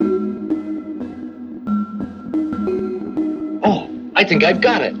I think I've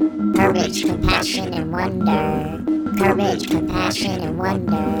got it. Courage, compassion, and wonder. Courage, compassion, and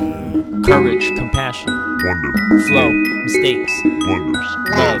wonder. Courage, compassion, Wonder. flow, mistakes, Wonders.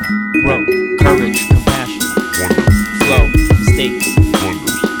 love, growth. Courage, compassion, Wonder. flow, mistakes,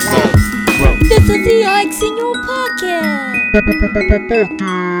 Wonders. love, growth. This is the Yikes in your pocket.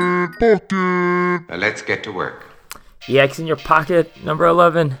 Now let's get to work. EX in your pocket, number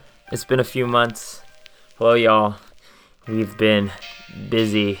 11. It's been a few months. Hello, y'all. We've been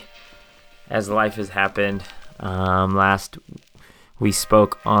busy as life has happened. Last we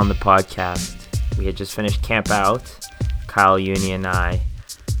spoke on the podcast, we had just finished Camp Out. Kyle, Uni, and I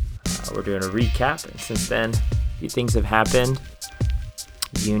were doing a recap, and since then, a few things have happened.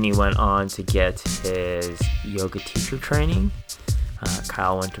 Uni went on to get his yoga teacher training.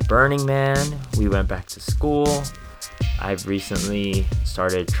 Kyle went to Burning Man. We went back to school. I've recently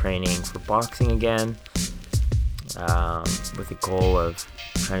started training for boxing again, with the goal of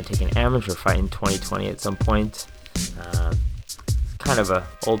trying to take an amateur fight in 2020 at some point. Kind of a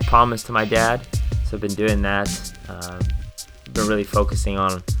old promise to my dad, so I've been doing that. Been really focusing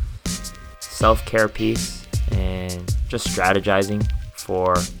on self-care piece and just strategizing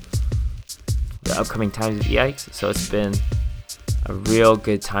for the upcoming times of Yikes. So it's been a real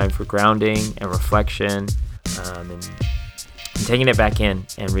good time for grounding and reflection, and taking it back in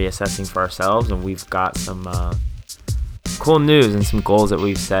and reassessing for ourselves. And we've got some cool news and some goals that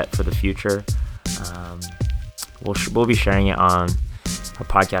we've set for the future. We'll be sharing it on a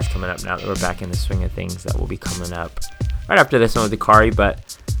podcast coming up now that we're back in the swing of things that will be coming up right after this one with Dakari.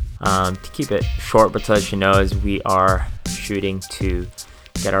 But to keep it short, but to let you know, is we are shooting to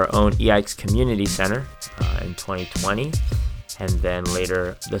get our own EIX community center in 2020, and then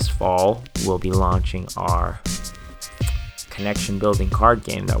later this fall we'll be launching our connection building card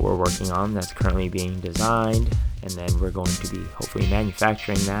game that we're working on, that's currently being designed, and then we're going to be hopefully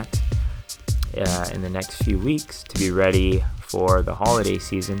manufacturing that in the next few weeks to be ready for the holiday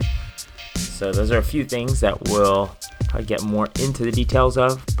season. So those are a few things that we'll probably get more into the details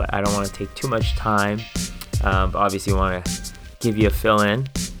of, but I don't want to take too much time. But obviously want to give you a fill-in.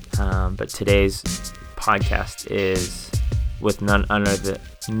 But today's podcast is with none other than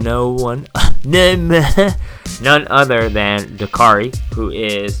Dakari, who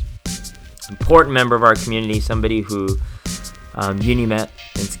is an important member of our community, somebody who Uni met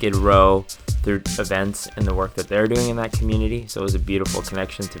in Skid Row through events and the work that they're doing in that community. So it was a beautiful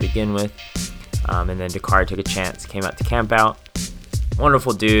connection to begin with. And then Dakari took a chance, came out to Camp Out.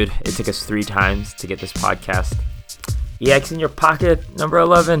 Wonderful dude. It took us 3 times to get this podcast. EX in your pocket, number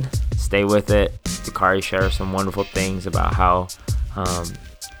 11. Stay with it. Dakari shares some wonderful things about how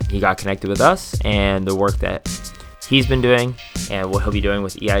he got connected with us and the work that he's been doing and what he'll be doing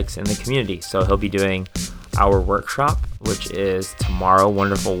with EX in the community. So he'll be doing our workshop, which is tomorrow,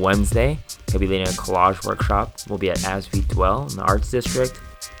 Wonderful Wednesday. He'll be leading a collage workshop. We'll be at As We Dwell in the Arts District.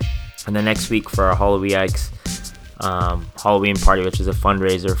 And then next week for our Halloween EX Halloween party, which is a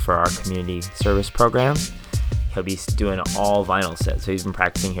fundraiser for our community service program, he'll be doing an all vinyl set. So he's been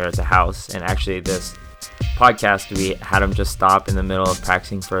practicing here at the house. And actually this podcast, we had him just stop in the middle of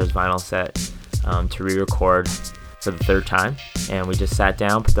practicing for his vinyl set to re-record for the 3rd time. And we just sat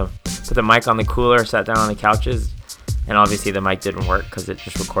down, put the mic on the cooler, sat down on the couches, and obviously the mic didn't work because it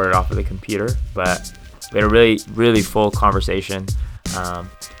just recorded off of the computer. But we had a really, really full conversation.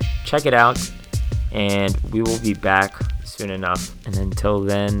 Check it out, and we will be back soon enough. And until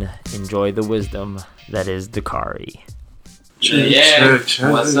then, enjoy the wisdom that is Dakari. Yeah,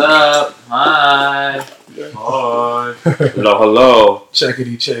 what's up? Hi. Hi. Hello.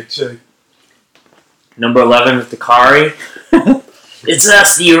 Checkity check. Number 11 with Dakari. It's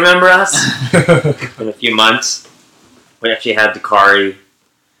us. Do you remember us? In a few months, we actually had Dakari.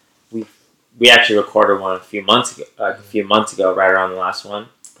 We actually recorded one a few months ago, right around the last one.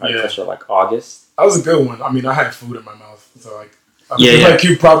 Probably close to like August. That was a good one. I mean, I had food in my mouth, so like I feel like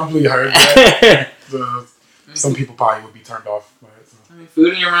you probably heard that. Some people probably would be turned off by it. So. I mean,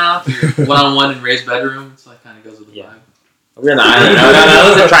 food in your mouth, one-on-one in Ray's bedroom, so it kind of goes with the vibe. We're not.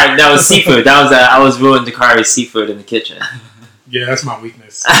 That was seafood. I was ruining Dakari's seafood in the kitchen. Yeah, that's my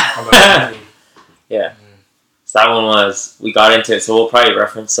weakness. Yeah. So that one was, we got into it, so we'll probably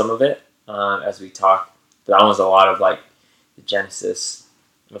reference some of it as we talk. But that one was a lot of like the genesis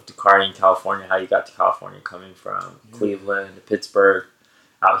of Dakari in California, how you got to California, coming from Cleveland to Pittsburgh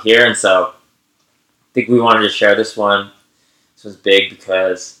out here. And so I think we wanted to share this one. This one's big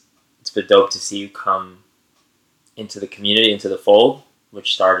because it's been dope to see you come into the community, into the fold,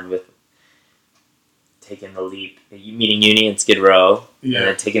 which started with taking the leap, meeting Uni in Skid Row, and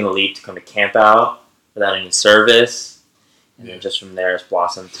then taking the leap to come to Camp Out without any service, And Yeah. then just from there, it's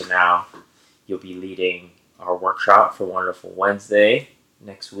blossomed to now. You'll be leading our workshop for Wonderful Wednesday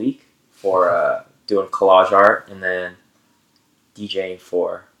next week for doing collage art, and then DJing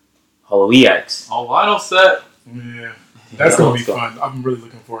for Halloween X. All vinyl set. Yeah. That's going to be Let's go. fun. I'm really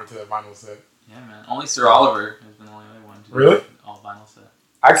looking forward to that vinyl set. Yeah, man. Only Sir Oliver has been the only other one to Really? do all vinyl set.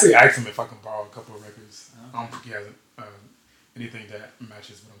 I actually asked him if I can borrow a couple of records. Oh. I don't think he has anything that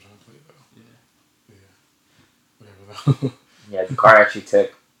matches what I'm trying to play, though. Yeah. Whatever, though. Yeah, the car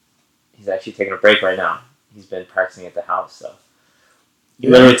he's actually taking a break right now. He's been practicing at the house, so he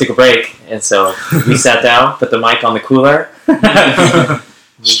literally took a break, and so we sat down, put the mic on the cooler.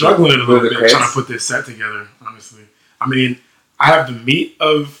 Struggling a little Move the bit crates. trying to put this set together, honestly. I mean, I have the meat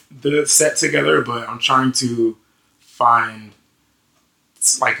of the set together, but I'm trying to find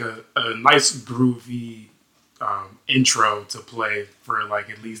like a nice groovy intro to play for like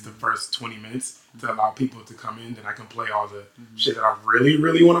at least the first 20 minutes to allow people to come in, and I can play all the shit that I really,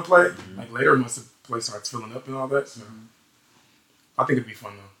 really want to play. Like later once the place starts filling up and all that. So I think it'd be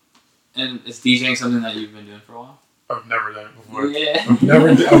fun though. And is DJing something that you've been doing for a while? I've never done it before. Yeah.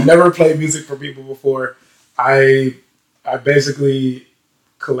 I've never played music for people before. I basically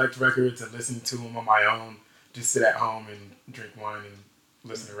collect records and listen to them on my own. Just sit at home and drink wine and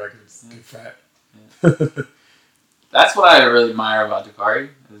listen to records. Get fat. Yeah. That's what I really admire about Dakari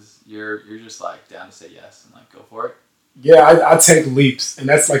is you're just like down to say yes and like go for it. Yeah, I take leaps, and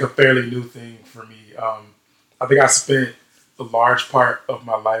that's like a fairly new thing for me. I think I spent a large part of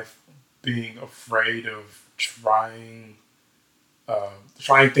my life being afraid of trying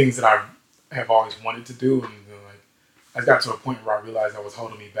things that I have always wanted to do, and like I got to a point where I realized I was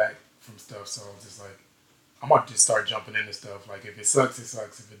holding me back from stuff. So I was just like, I'm gonna just start jumping into stuff. Like if it sucks, it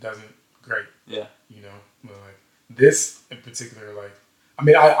sucks. If it doesn't, great. Yeah. You know, but like this in particular, like I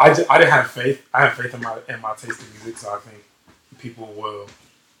mean, I didn't have faith. I have faith in my taste in music, so I think people will,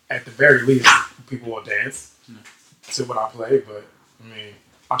 at the very least, people will dance to what I play. But I mean,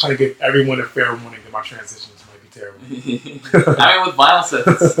 I'm trying to give everyone a fair warning that my transitions might be terrible. I mean, with vinyl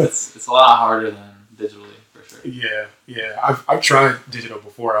sets, it's a lot harder than digitally for sure. Yeah. I've tried digital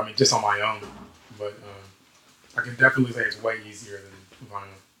before. I mean, just on my own, but I can definitely say it's way easier than vinyl.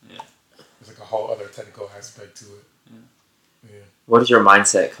 Yeah. There's like a whole other technical aspect to it. Yeah. What is your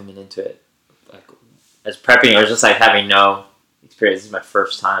mindset coming into it? Like, as prepping or just like having no experience? This is my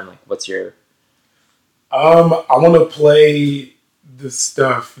first time. Like, what's your... I want to play the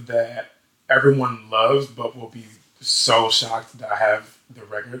stuff that everyone loves, but will be so shocked that I have the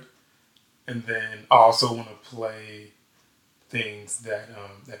record. And then I also want to play things that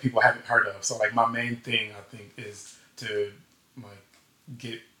that people haven't heard of. So like my main thing, I think, is to like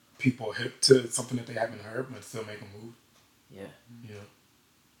get people hip to something that they haven't heard, but still make them move. Yeah. You know.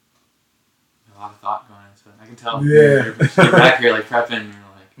 A lot of thought going into it. I can tell. Yeah. You're back here like prepping. And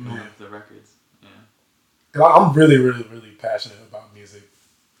you're like going Yeah. with the records. Yeah. 'Cause I'm really, really, really passionate about music.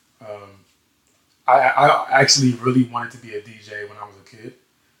 I actually really wanted to be a DJ when I was a kid,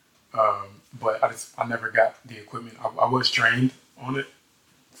 but I never got the equipment. I was trained on it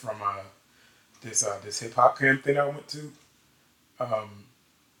from this hip hop camp thing I went to.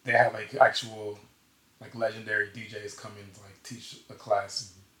 They had like actual like legendary DJs come in to like teach a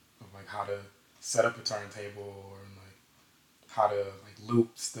class of like how to set up a turntable or like how to like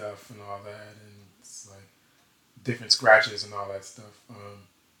loop stuff and all that, and it's like different scratches and all that stuff.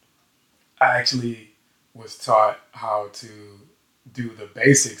 I actually was taught how to do the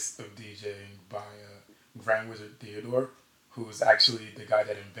basics of DJing by Grand Wizard Theodore, who was actually the guy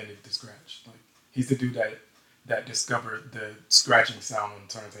that invented the scratch. Like he's the dude that discovered the scratching sound on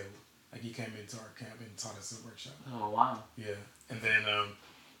the turntable. Like he came into our camp and taught us a workshop. Oh wow. Yeah, and then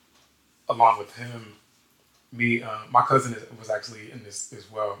along with him, me, my cousin was actually in this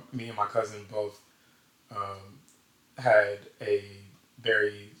as well. Me and my cousin both had a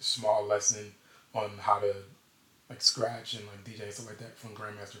very small lesson on how to like scratch and like DJ and stuff like that from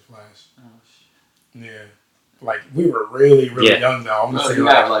Grandmaster Flash. Oh shit. Yeah, like we were really young though. I want to Oh, say you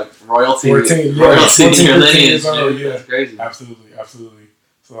like have like royalty. 14, yeah, royalty in 14, your 15 lineage. years old, Dude. yeah. That's crazy. Absolutely.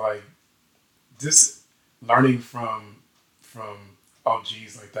 So like, just learning from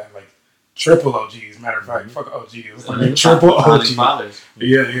OGs like that, like triple OGs. Matter of fact, fuck OGs. It's like triple Founding OGs. fathers.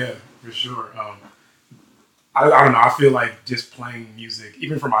 Yeah, for sure. I don't know. I feel like just playing music,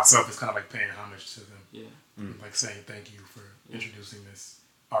 even for myself, is kind of like paying homage to them. Yeah. Like saying thank you for introducing this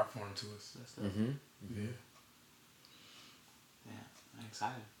art form to us. That's dope. Mm-hmm. Yeah. Yeah. I'm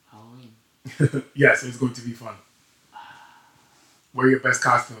excited. Halloween. Yes, it's going to be fun. Wear your best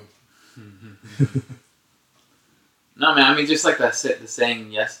costume. No, man. I mean, just like the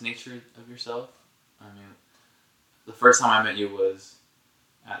saying yes nature of yourself. I mean, the first time I met you was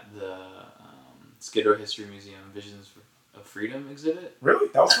at the Skid Row History Museum Visions of Freedom exhibit. Really?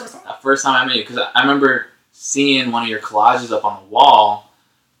 That was the first time? The first time I met you, because I remember seeing one of your collages up on the wall.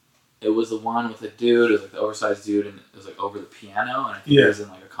 It was the one with a dude, it was like the oversized dude, and it was like over the piano, and I think it was in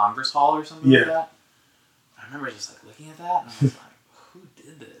like a Congress Hall or something like that. I remember just like looking at that, and I was like, who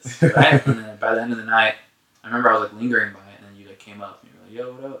did this? Right? And then by the end of the night, I remember I was like lingering by it, and then you like came up, and you were like,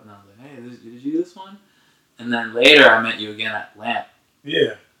 yo, what up? And I was like, hey, did you do this one? And then later I met you again at Lamp.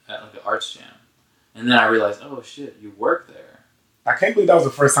 Yeah. At like an arts jam. And then I realized, oh shit, you work there. I can't believe that was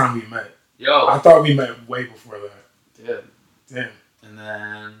the first time we met. Yo. I thought we met way before that. Dude. Damn. And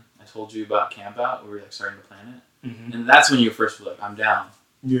then I told you about Camp Out. We were like starting to plan it. Mm-hmm. And that's when you first were like, I'm down.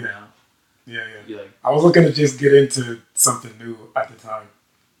 Yeah. You know? Yeah. You like, I was looking to just get into something new at the time.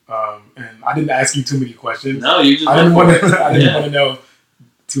 And I didn't ask you too many questions. No, you just I didn't want went for it. to I didn't want to know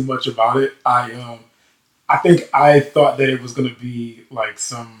too much about it. I think I thought that it was going to be like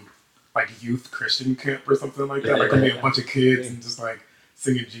some like youth Christian camp or something like that. Like going to be a bunch of kids and just like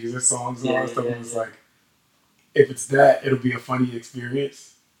singing Jesus songs and all that stuff. And it's like, if it's that, it'll be a funny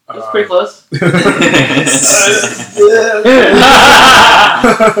experience. That's pretty close. If you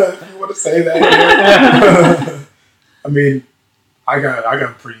want to say that. Yeah. I mean, I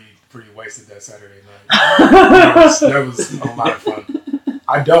got pretty wasted that Saturday night. That was a lot of fun.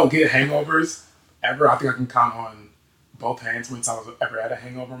 I don't get hangovers ever. I think I can count on both hands when I was ever had a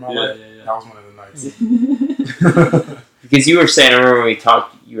hangover in my life. Yeah. That was one of the nights. Because you were saying, I remember when we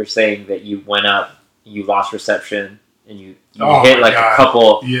talked, you were saying that you went up, you lost reception, and you hit like a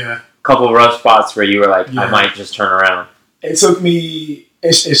couple rough spots where you were like, I might just turn around. It took me,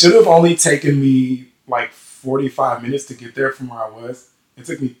 it should have only taken me like 45 minutes to get there from where I was. It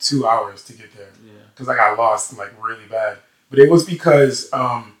took me 2 hours to get there because I got lost like really bad. But it was because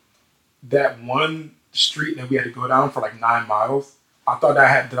that one street that we had to go down for like 9 miles, I thought I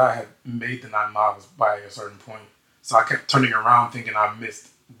had made the 9 miles by a certain point. So I kept turning around thinking I missed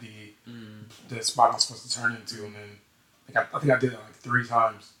the spot I was supposed to turn into. And then like, I think I did it like 3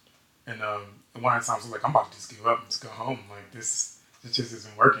 times. And one of the times I was like, I'm about to just give up and just go home. Like this just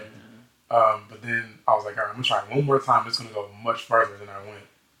isn't working. But then I was like, all right, I'm going to try it one more time. It's going to go much further than I went.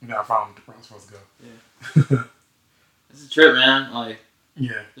 And then I found where I was supposed to go. Yeah. It's a trip, man. Like,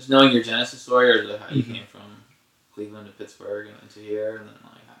 just knowing your Genesis story or like how you came from Cleveland to Pittsburgh and to here, and then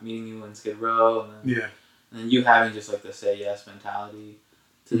like meeting you in Skid Row, and then you having just like the say yes mentality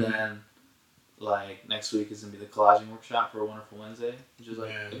to then like next week is going to be the collaging workshop for Wonderful Wednesday, which is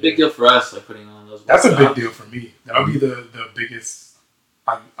like a big deal for us, like putting on those That's workshops. a big deal for me. That'll be the biggest,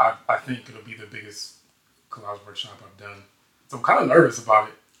 I think it'll be the biggest collage workshop I've done. So I'm kind of nervous about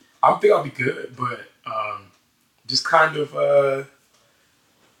it. I think I'll be good, but just kind of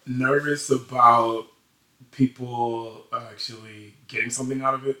nervous about people actually getting something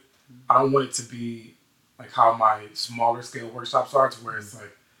out of it. I don't want it to be like how my smaller scale workshops are, where it's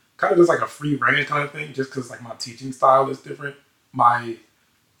like kind of just like a free reign kind of thing, just because like my teaching style is different. My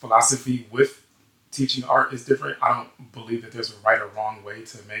philosophy with teaching art is different. I don't believe that there's a right or wrong way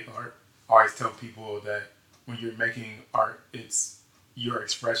to make art. I always tell people that when you're making art, it's your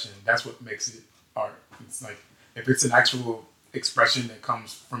expression. That's what makes it art. It's like, if it's an actual expression that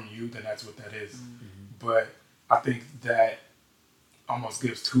comes from you, then that's what that is. But I think that almost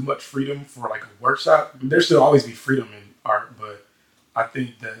gives too much freedom for like a workshop. There should always be freedom in art, but I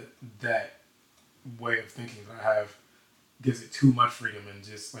think that way of thinking that I have gives it too much freedom. And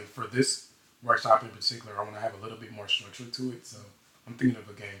just like for this workshop in particular, I want to have a little bit more structure to it. So I'm thinking of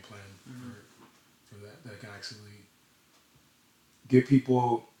a game plan for that can actually give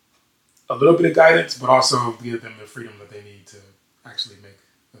people a little bit of guidance, but also give them the freedom that they need to actually make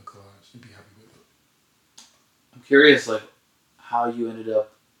a collage and be happy with it. I'm curious, like, how you ended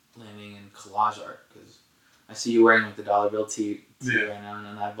up landing in collage art, because I see you wearing like the dollar bill tee right now,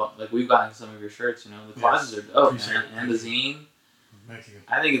 and I've like we've gotten some of your shirts. You know, the collages are dope, man, and the zine. Thank you.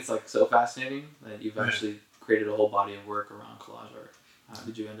 I think it's like so fascinating that you've actually created a whole body of work around collage art. How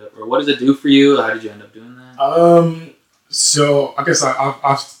did you end up, or what does it do for you? How did you end up doing that? So I guess I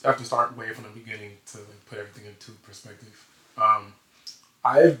have to start way from the beginning to like, put everything into perspective.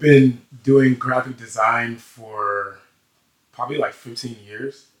 I've been doing graphic design for probably like 15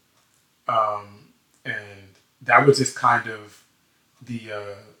 years. And that was just kind of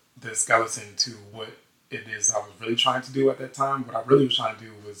the skeleton to what it is I was really trying to do at that time. What I really was trying to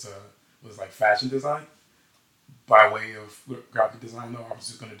do was like fashion design by way of graphic design. Though I was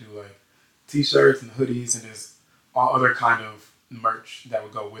just going to do like t-shirts and hoodies and just all other kind of merch that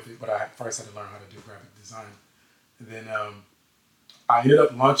would go with it. But I first had to learn how to do graphic design. And then I ended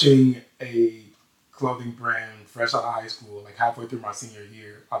up launching a clothing brand fresh out of high school. Like halfway through my senior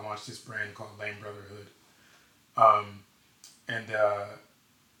year, I launched this brand called Lane Brotherhood. And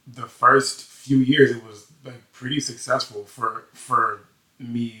the first few years, it was like pretty successful for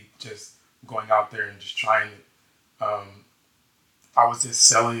me just going out there and just trying it. I was just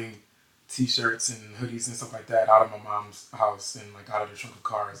selling T-shirts and hoodies and stuff like that out of my mom's house and like out of the trunk of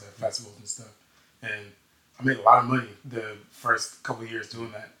cars at festivals and stuff. And I made a lot of money the first couple of years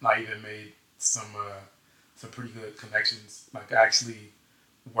doing that. And I even made some pretty good connections. Like I actually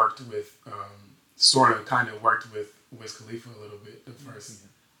worked with, kind of worked with Wiz Khalifa a little bit the first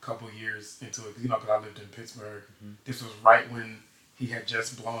couple of years into it. Because I lived in Pittsburgh. Mm-hmm. This was right when he had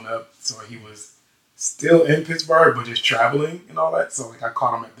just blown up. So he was still in Pittsburgh, but just traveling and all that. So like I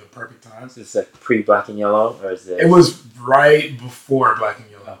caught him at the perfect time. So it's like pre-Black and Yellow, or is it? It was right before Black and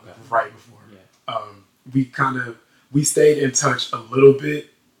Yellow. Okay. Right before. Yeah. We stayed in touch a little bit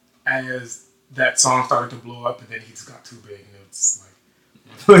as that song started to blow up, and then he just got too big, and it's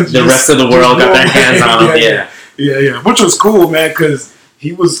like the rest of the world got their hands on him. Yeah. Which was cool, man, because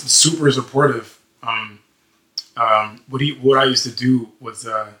he was super supportive. What I used to do was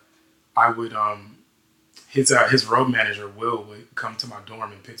I would his road manager Will would come to my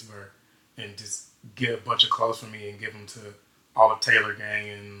dorm in Pittsburgh and just get a bunch of clothes for me and give them to all of Taylor Gang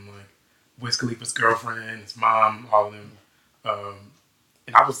and like Wiz Khalifa's girlfriend, his mom, all of them.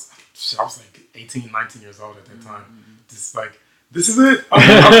 And I was like 18, 19 years old at that time. Mm-hmm. Just like, this is it.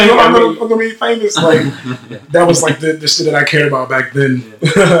 I'm gonna be famous. Like that was like the shit that I cared about back then,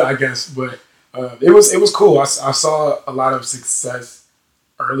 I guess. But it was cool. I saw a lot of success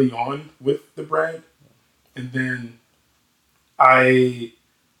early on with the brand, and then I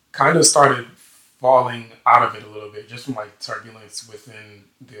kind of started falling out of it a little bit, just from like turbulence within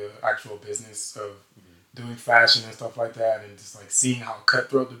the actual business of doing fashion and stuff like that, and just like seeing how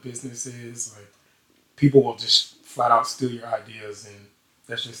cutthroat the business is. Like people will just flat out steal your ideas, and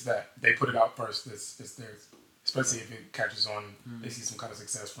that's just that. They put it out first. It's theirs, especially if it catches on. They see some kind of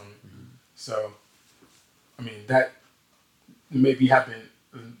success from it. So, I mean, that maybe happened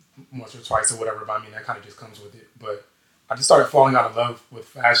once or twice or whatever, but I mean, that kind of just comes with it. But I just started falling out of love with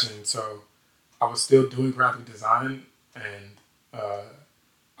fashion, so I was still doing graphic design, and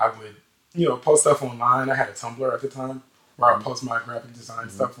I would, post stuff online. I had a Tumblr at the time where I would post my graphic design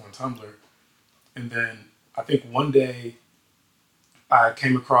stuff on Tumblr. And then I think one day I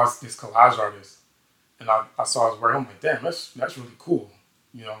came across this collage artist, and I saw his work. I'm like, damn, that's really cool.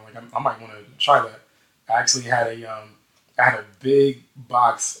 Like I might want to try that. I actually had a big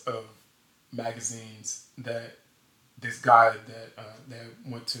box of magazines that this guy that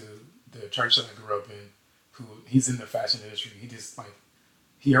went to the church that I grew up in, he's in the fashion industry.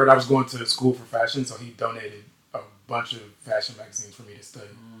 He heard I was going to school for fashion, so he donated a bunch of fashion magazines for me to study.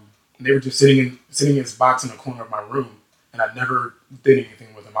 And they were just sitting in his box in the corner of my room, and I never did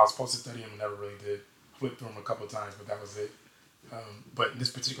anything with them. I was supposed to study them and never really did. Flipped through them a couple of times, but that was it. But this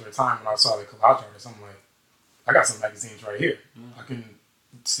particular time when I saw the collage artist, I'm like, I got some magazines right here. I can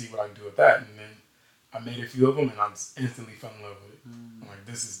see what I can do with that. And then I made a few of them, and I instantly fell in love with it. I'm like,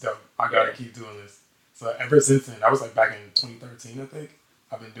 this is dope. I gotta keep doing this. So ever since then, that was like back in 2013, I think.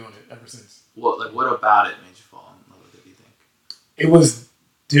 I've been doing it ever since. What about it made you fall in love with it, do you think? It was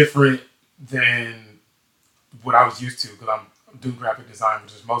different than what I was used to, because I'm doing graphic design,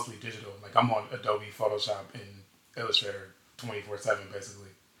 which is mostly digital. Like I'm on Adobe Photoshop and Illustrator 24/7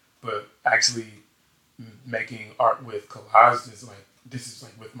 basically. But actually making art with collage is like, this is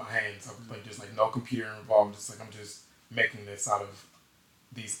like with my hands. I'm like, there's like no computer involved. It's like I'm just making this out of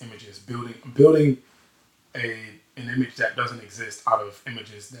these images, building an image that doesn't exist out of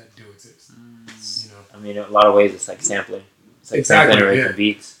images that do exist. I mean, in a lot of ways, it's like sampling. It's like exactly, sampling and making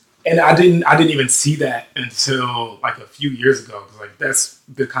beats. And I didn't even see that until like a few years ago, because like that's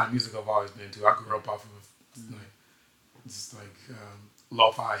the kind of music I've always been into. I grew up off of like just like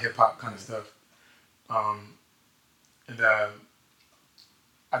lo-fi hip hop kind of stuff, and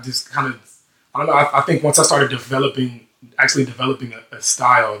I just kind of, I don't know. I think once I started developing a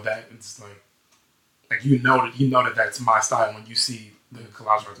style that it's like you know that that's my style when you see the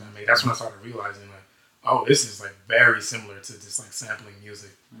collage art that I made. That's when I started realizing like, oh, this is like very similar to just like sampling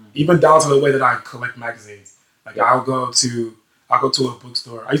music, even down to the way that I collect magazines. Like I'll go to a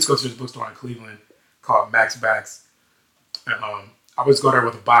bookstore. I used to go to this bookstore in Cleveland called Max Backs, and I would just go there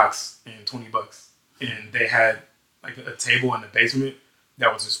with a box and $20, and they had like a table in the basement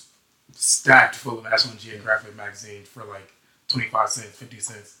that was just stacked full of National Geographic magazines for like 25 cents, 50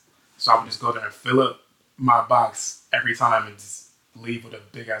 cents. So I would just go there and fill up my box every time and just leave with a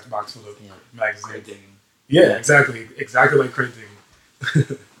big ass box full of magazines. Crate digging. Yeah, exactly like crate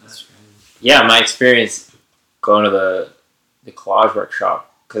digging. That's strange. yeah, my experience going to the collage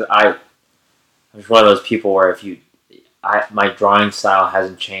workshop, because I'm just one of those people where my drawing style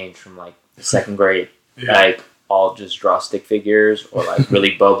hasn't changed from like the second grade. Yeah. Like I'll just draw stick figures or like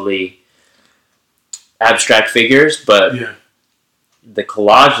really bubbly abstract figures, but Yeah. the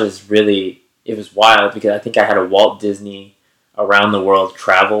collage is really, it was wild because I think I had a Walt Disney Around the World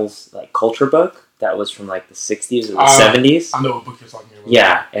Travels like culture book that was from like the 60s or the 70s. I know what book you're talking about.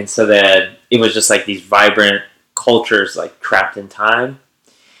 Yeah, and so then it was just like these vibrant cultures like trapped in time.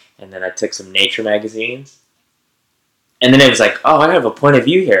 And then I took some nature magazines. And then it was like, oh, I have a point of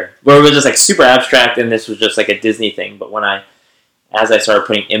view here. Where it was just like super abstract and this was just like a Disney thing. But as I started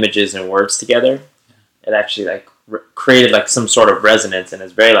putting images and words together, it actually like created like some sort of resonance, and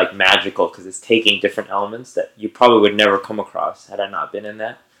it's very like magical because it's taking different elements that you probably would never come across had I not been in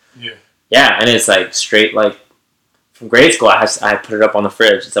that. Yeah. Yeah, and it's like straight like from grade school. I put it up on the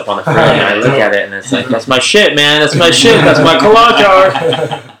fridge. It's up on the fridge, and I look at it, and it's like, that's my shit, man. That's my shit. That's my collage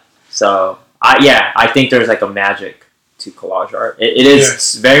art. So I think there's like a magic to collage art. It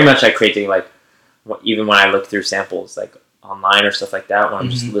is very much like creating like even when I look through samples like online or stuff like that when I'm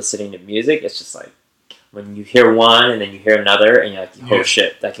just listening to music, it's just like when you hear one and then you hear another and you're like, oh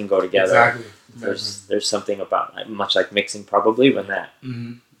shit, that can go together. Exactly. There's something about much like mixing probably when that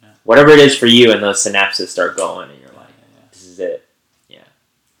Mm-hmm. whatever it is for you and those synapses start going and you're like, this is it. Yeah.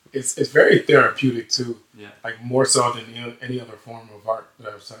 It's very therapeutic too. Yeah. Like more so than any other form of art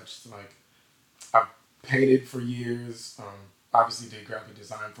that I've touched. Like I've painted for years. Obviously did graphic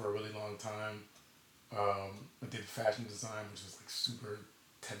design for a really long time. I did fashion design, which is like super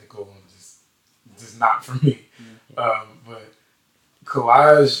technical and just not for me. But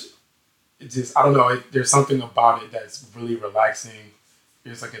collage, I don't know. There's something about it that's really relaxing.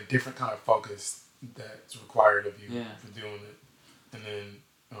 There's like a different kind of focus that's required of you for doing it. And then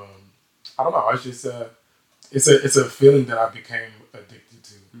I don't know. It's just it's a feeling that I became addicted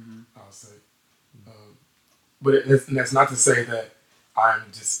to. I'll say, but that's not to say that I'm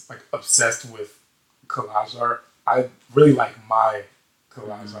just like obsessed with collage art. I really like my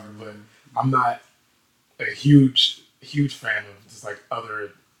collage art, but I'm not a huge fan of just like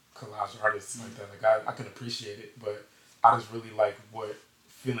other collage artists like that. Like I can appreciate it, but I just really like what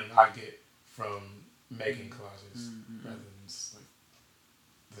feeling I get from making collages rather than just like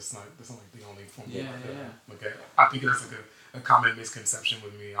that's not like the only form of art that I look at. I think that's like a common misconception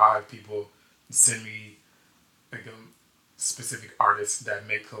with me. I have people send me like specific artists that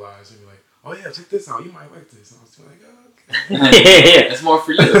make collage and be like, oh yeah, check this out. You might like this. And I was like, oh, okay. It's more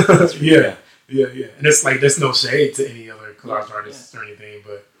for you. Yeah. And it's like there's no shade to any other collage artists or anything,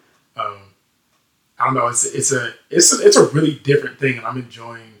 but I don't know. It's a really different thing, and I'm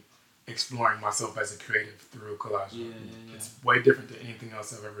enjoying exploring myself as a creative through collage. It's way different than anything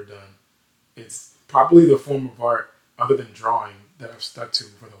else I've ever done. It's probably the form of art other than drawing that I've stuck to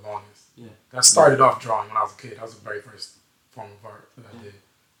for the longest. I started off drawing when I was a kid. That was the very first form of art that I did,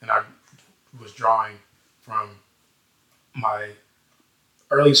 and I was drawing from my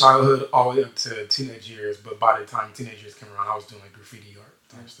early childhood all the way up to teenage years. But by the time teenage years came around, I was doing like graffiti art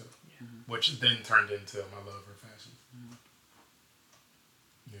type stuff, which then turned into my love for fashion.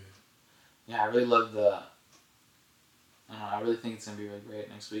 Yeah, I really love I really think it's gonna be really great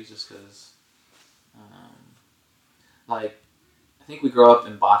next week, just because, like, I think we grow up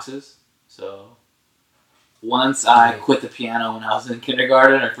in boxes. So once I quit the piano when I was in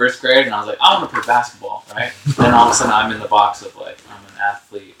kindergarten or first grade, and I was like, I want to play basketball, right? Then all of a sudden I'm in the box of like I'm an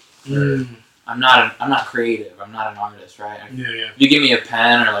athlete. I'm not creative. I'm not an artist, right? If you give me a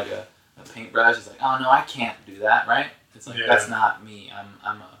pen or like a paintbrush, it's like, oh no, I can't do that, right? It's like that's not me.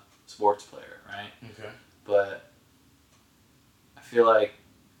 I'm a sports player, right? Okay. But I feel like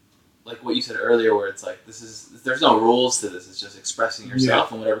what you said earlier, where it's like there's no rules to this. It's just expressing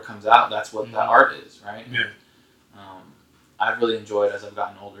yourself, and whatever comes out, that's what that art is, right? Yeah. I've really enjoyed, as I've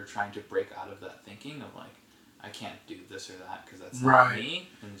gotten older, trying to break out of that thinking of like I can't do this or that because that's not me,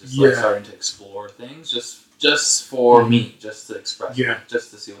 and just like starting to explore things just for me, just to express,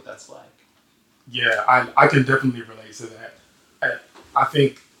 just to see what that's like. Yeah, I can definitely relate to that. I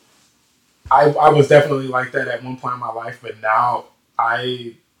think I was definitely like that at one point in my life, but now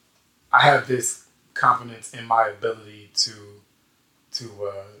I have this confidence in my ability to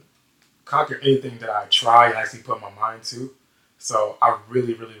conquer anything that I try and actually put my mind to. So I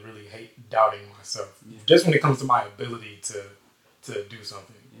really, really, really hate doubting myself. Just when it comes to my ability to do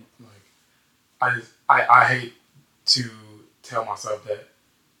something. Like I hate to tell myself that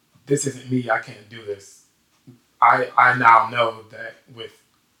this isn't me, I can't do this. I now know that with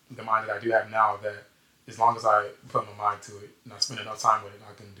the mind that I do have now, that as long as I put my mind to it and I spend enough time with it,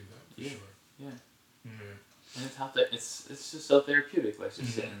 I can do that. for sure. Yeah. Mm-hmm. And it's out there. It's just so therapeutic, like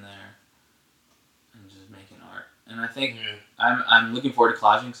just sitting there and just making art. And I think I'm looking forward to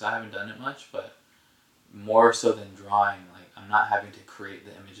collaging because I haven't done it much, but more so than drawing, like I'm not having to create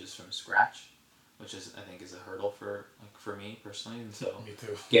the images from scratch, which is I think is a hurdle for me personally. And so me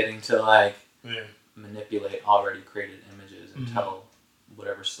too. getting to manipulate already created images and tell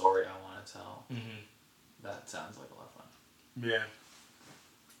whatever story I want to tell. That sounds like a lot of fun. Yeah.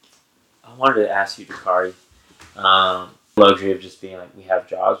 I wanted to ask you, Dakari, luxury of just being like, we have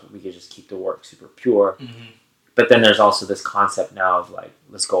jobs, but we could just keep the work super pure. But then there's also this concept now of like,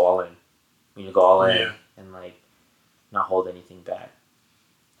 let's go all in. We need to go all in and like not hold anything back.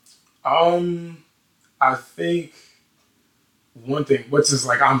 I think one thing, which is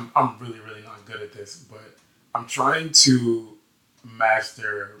like I'm really not good at this, but I'm trying to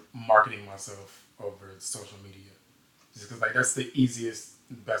master marketing myself over social media, just because like that's the easiest,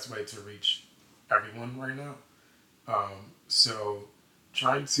 best way to reach everyone right now. So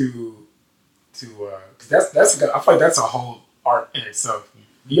trying to because that's I feel like that's a whole art in itself.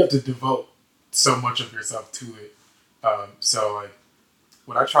 You have to devote so much of yourself to it. So like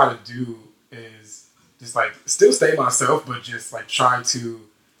what I try to do is just like still stay myself, but just like try to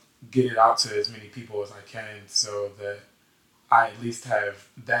get it out to as many people as I can, so that I at least have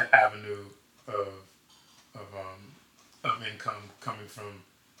that avenue of income coming from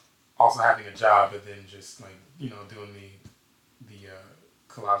also having a job, and then just like doing the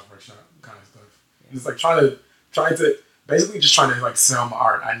collage workshop kind of stuff. Yeah. It's like trying to basically just trying to like sell my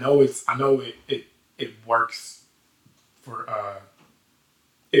art. I know it works for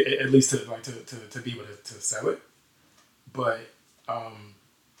at least to like to be able to sell it, but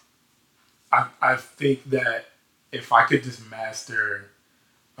I think that if I could just master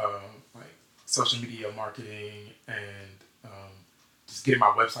like social media marketing and just getting my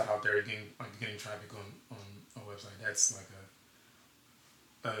website out there, getting traffic on a website, that's like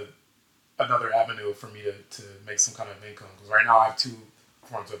another avenue for me to make some kind of income. Because right now I have two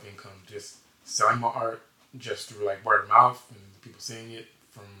forms of income: just selling my art just through like word of mouth and people seeing it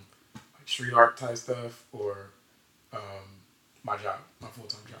from like street art type stuff, or my job, my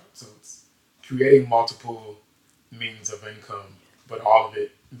full-time job. So it's creating multiple means of income, but all of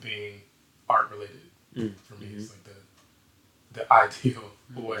it being art related. For me, it's like the ideal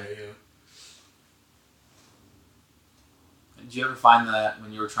way. Yeah. Did you ever find that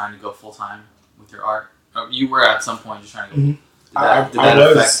when you were trying to go full time with your art, you were at some point just trying to go? Did that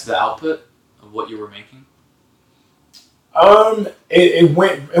affect the output of what you were making? It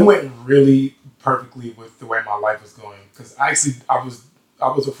went really perfectly with the way my life was going, because I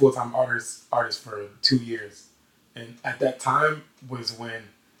was a full-time artist for 2 years, and at that time was when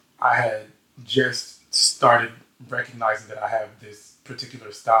I had just started recognizing that I have this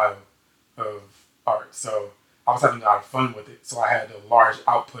particular style of art. So I was having a lot of fun with it. So I had a large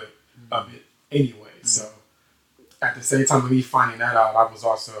output of it anyway. So at the same time of me finding that out, I was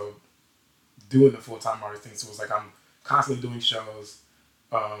also doing the full-time artist thing. So it was like I'm constantly doing shows,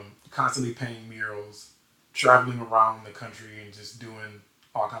 constantly painting murals, traveling around the country and just doing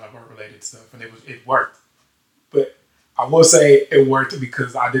all kind of art-related stuff. And it worked. But I will say it worked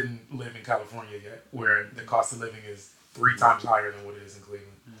because I didn't live in California yet, where the cost of living is 3 times higher than what it is in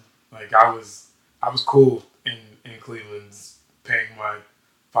Cleveland. Like I was cool in Cleveland, paying my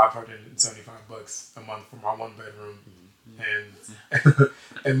 $575 a month for my 1-bedroom,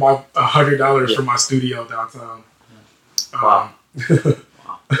 and my $100 for my studio downtown. Wow.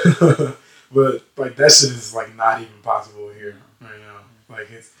 But like that shit is like not even possible here right now. Like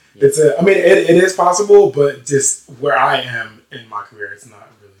it is possible, but just where I am in my career, it's not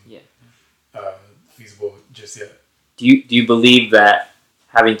really feasible just yet. Do you believe that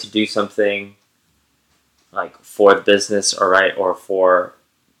having to do something like for the business or for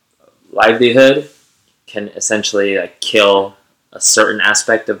livelihood can essentially like kill a certain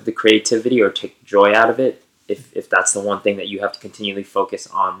aspect of the creativity or take joy out of it, if that's the one thing that you have to continually focus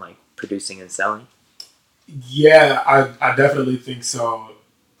on, like producing and selling? Yeah, I definitely think so.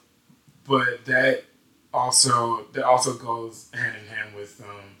 But that also goes hand in hand with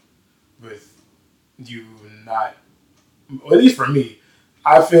you not, or at least for me,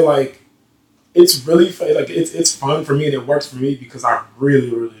 I feel like it's really like it's fun for me and it works for me because I really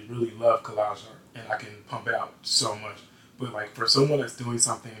love collage art and I can pump it out so much. But like for someone that's doing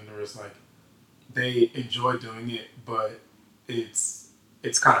something and there's like they enjoy doing it, but it's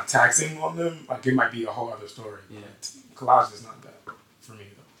kind of taxing on them, like it might be a whole other story. Yeah. Collage is not that for me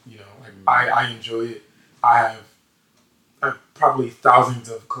though. You know, like I enjoy it. I have probably thousands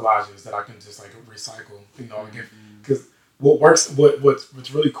of collages that I can just like recycle. You know, because what's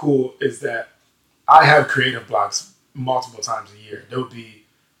really cool is that I have creative blocks multiple times a year. There'll be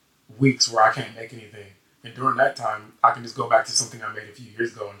weeks where I can't make anything, and during that time, I can just go back to something I made a few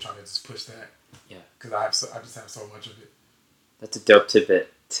years ago and try to just push that. Yeah. Because I just have so much of it. That's a dope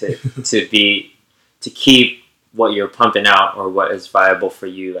tidbit to keep what you're pumping out or what is viable for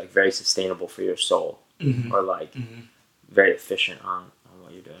you, like very sustainable for your soul, or like very efficient on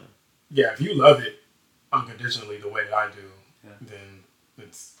what you're doing. Yeah, if you love it unconditionally the way that I do, then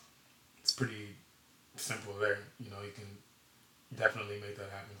it's pretty simple there. You know, you can definitely make that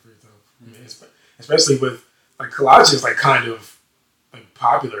happen for yourself. I mean, especially with like collage is like kind of like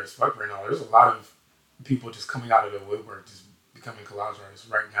popular as fuck right now. There's a lot of people just coming out of the woodwork, just becoming collage artists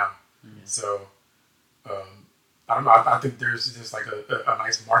right now. So I don't know. I think there's just like a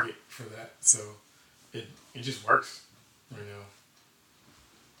nice market for that. So it just works right now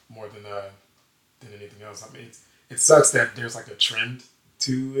more than anything else. I mean, it sucks that there's like a trend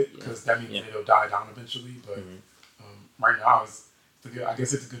to it because that means it'll die down eventually. But right now, I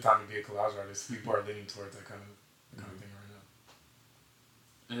guess it's a good time to be a collage artist. People are leaning towards that kind of thing right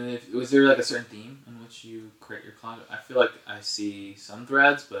now. And was there like a certain theme in which you create your collage? I feel like I see some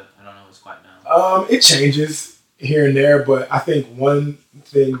threads, but I don't know what's quite now. It changes here and there, but I think one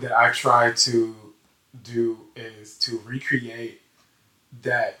thing that I try to do is to recreate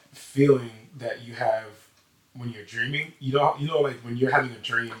that feeling that you have when you're dreaming. You know, like when you're having a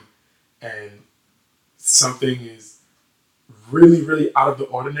dream and something is really, really out of the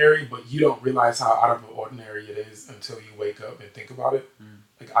ordinary, but you don't realize how out of the ordinary it is until you wake up and think about it.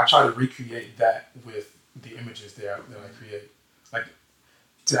 Like I try to recreate that with the images that I create. Like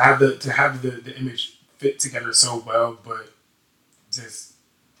to have the image fit together so well, but just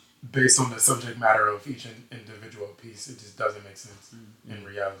based on the subject matter of each individual piece, it just doesn't make sense in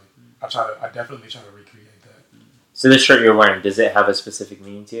reality. I definitely try to recreate that. So this shirt you're wearing, does it have a specific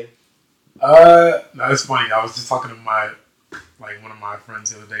meaning to you? No, it's funny. I was just talking to one of my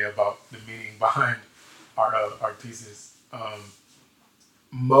friends the other day about the meaning behind our pieces.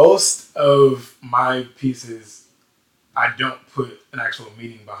 Most of my pieces, I don't put an actual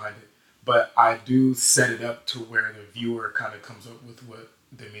meaning behind it, but I do set it up to where the viewer kind of comes up with what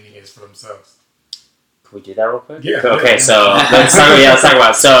the meaning is for themselves. Can we do that real quick? Yeah. Okay, so let's talk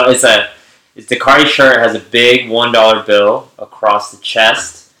about it. So it's the Cardi shirt, has a big $1 bill across the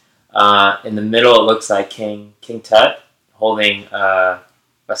chest. In the middle, it looks like King Tut holding a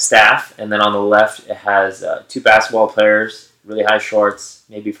staff, and then on the left, it has two basketball players, really high shorts,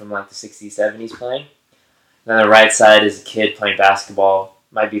 maybe from like the 60s, 70s playing. And then the right side is a kid playing basketball,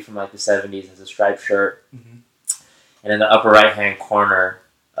 might be from like the 70s, has a striped shirt. And in the upper right-hand corner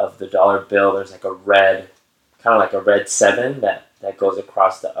of the dollar bill, there's like a red, kind of like a red 7 that goes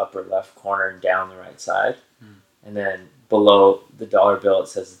across the upper left corner and down the right side. And then below the dollar bill, it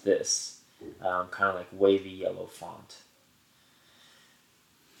says this, kind of like wavy yellow font.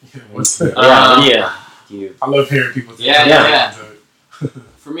 I love hearing people say yeah.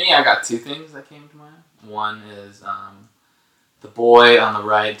 For me, I got two things that came to mind. One is the boy on the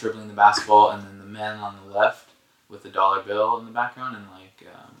right dribbling the basketball, and then the men on the left with the dollar bill in the background. And like,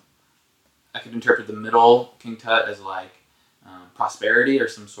 I could interpret the middle King Tut as like prosperity or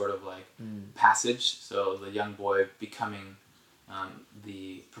some sort of like passage. So the young boy becoming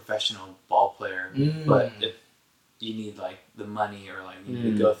the professional ball player, but if you need like the money or like you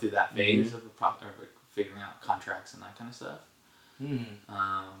need to go through that phase of figuring out contracts and that kind of stuff. And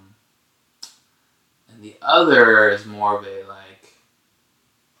the other is more of a like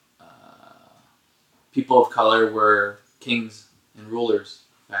people of color were kings and rulers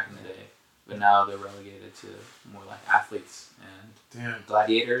back in the day, but now they're relegated to more like athletes and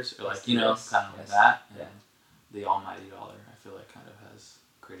gladiators, or like, you know, kind of like that. And the almighty dollar, I feel like, kind of has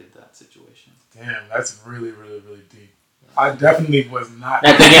created that situation. Damn, that's really, really, really deep. I definitely was not.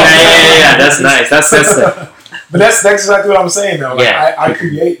 Yeah, that's nice. That's But that's exactly what I'm saying, though. Like, I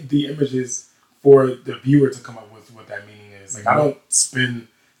create the images for the viewer to come up with what that meaning is. Like, I don't spend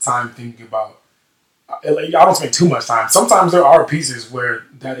time thinking about. I don't spend too much time. Sometimes there are pieces where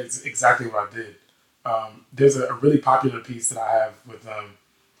that is exactly what I did. There's a really popular piece that I have with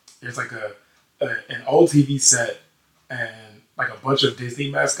there's like an old TV set and like a bunch of Disney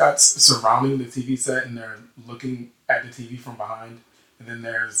mascots surrounding the TV set, and they're looking at the TV from behind. And then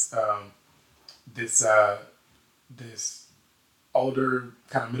there's this older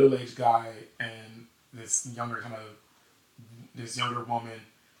kind of middle-aged guy and this younger woman.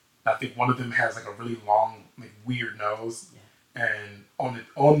 I think one of them has like a really long, like weird nose. And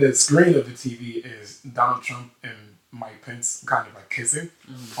on the screen of the TV is Donald Trump and Mike Pence kind of like kissing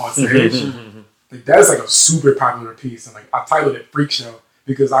on stage. Like that's like a super popular piece, and like I titled it "Freak Show"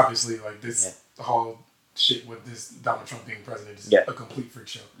 because obviously like this whole shit with this Donald Trump being president is a complete freak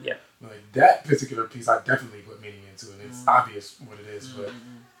show. Yeah. But like that particular piece, I definitely put meaning into, and it's obvious what it is. But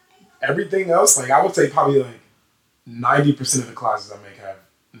everything else, like I would say, probably like 90% of the collages I make have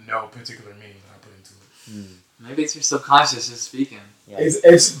no particular meaning that I put into it. Maybe it's your subconscious just speaking. Yeah.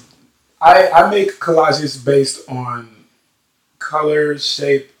 It's I make collages based on color,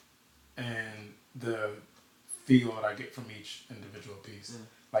 shape, and the feel that I get from each individual piece.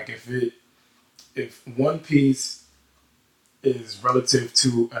 Like if one piece is relative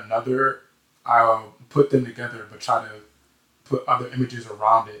to another, I'll put them together, but try to put other images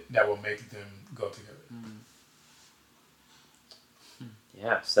around it that will make them go together.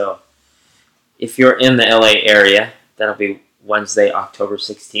 Yeah, so if you're in the LA area, that'll be Wednesday, October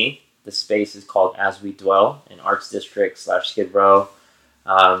 16th. The space is called As We Dwell in Arts District / Skid Row.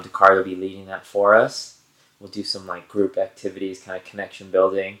 Dakari will be leading that for us. We'll do some like group activities, kind of connection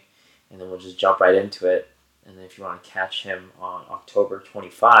building, and then we'll just jump right into it. And then if you want to catch him on October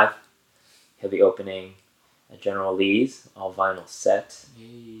 25, he'll be opening a General Lee's all vinyl set.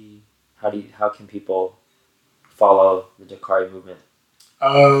 How can people follow the Dakari movement?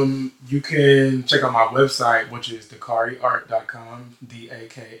 You can check out my website, which is dakariart.com,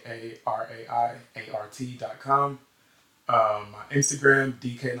 DAKARAIART.com. My Instagram,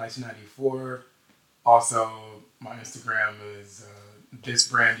 DK1994. Also, my Instagram is This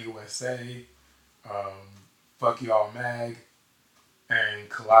Brand USA, Fuck Y'all Mag, and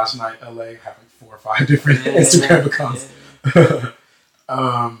Collage Night LA. I have like 4 or 5 different Instagram accounts.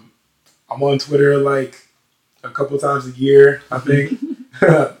 I'm on Twitter like a couple times a year, I think.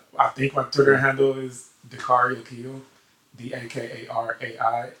 I think my Twitter handle is Dakari Akil,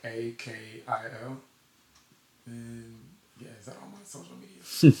 DAKARAIAKIL. And yeah, is that on my social media?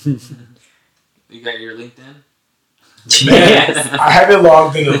 You got your LinkedIn? Man, I haven't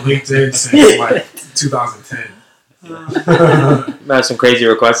logged into LinkedIn since like 2010. You might have some crazy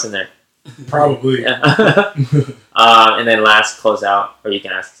requests in there. Probably. Yeah. And then last close out, or you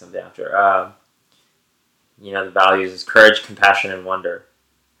can ask something after. The values is courage, compassion, and wonder.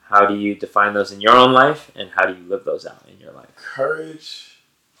 How do you define those in your own life, and how do you live those out in your life?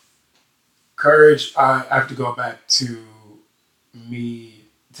 Courage, I have to go back to me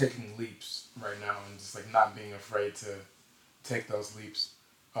taking leaps right now and just like not being afraid to take those leaps.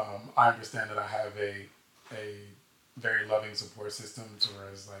 I understand that I have a very loving support system to where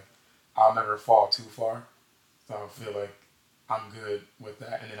it's like I'll never fall too far. So I feel like I'm good with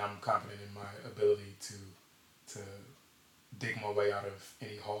that, and then I'm confident in my ability to dig my way out of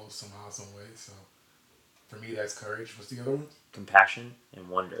any hole somehow, some way. So for me, that's courage. What's the other one? Compassion and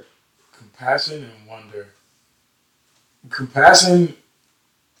wonder. Compassion and wonder. Compassion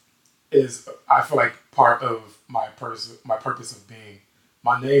is, I feel like, part of my purpose of being.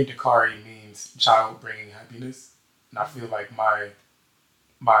 My name, Dakari, means child bringing happiness. And I feel like my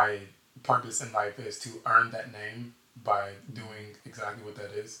purpose in life is to earn that name by doing exactly what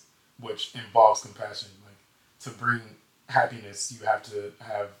that is, which involves compassion. Like, to bring happiness, you have to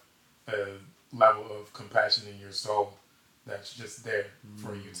have a level of compassion in your soul that's just there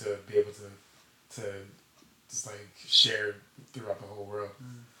for you to be able to just like share throughout the whole world.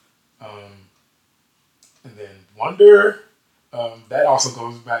 And then wonder, that also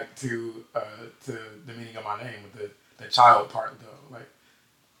goes back to the meaning of my name with the child part though. Like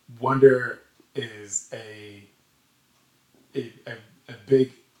wonder is a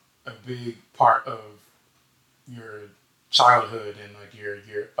big part of your childhood and like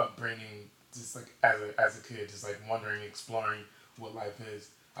your upbringing, just like as a kid, just like wondering, exploring what life is.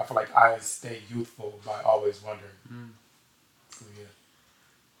 I feel like I stay youthful by always wondering. So yeah.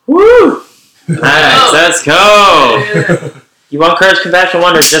 Woo! Nice, let's go. You want courage, compassion,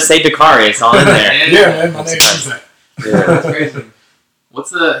 wonder? Just say Dakari. It's all in there. Yeah, man, my name is that. Yeah. That's crazy.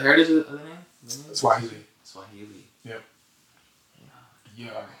 What's the heritage of the name? Swahili. Yep.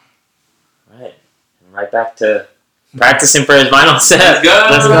 Yeah. Right. And right back to practicing for his vinyl set.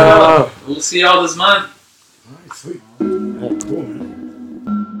 Let's go. We'll see y'all this month. All right, sweet. Cool, man.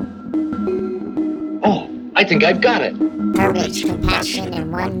 Oh, I think I've got it. Courage, compassion,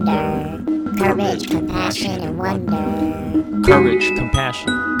 and wonder. Courage, compassion, and wonder. Courage, compassion,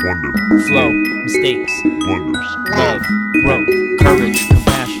 Wonder. flow, mistakes, Wonders. love, growth. Courage,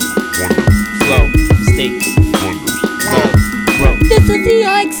 compassion, Wonder. flow, mistakes, Wonders. love, growth. This is the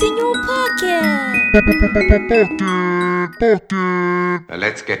Ike Senior Podcast. Now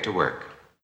let's get to work.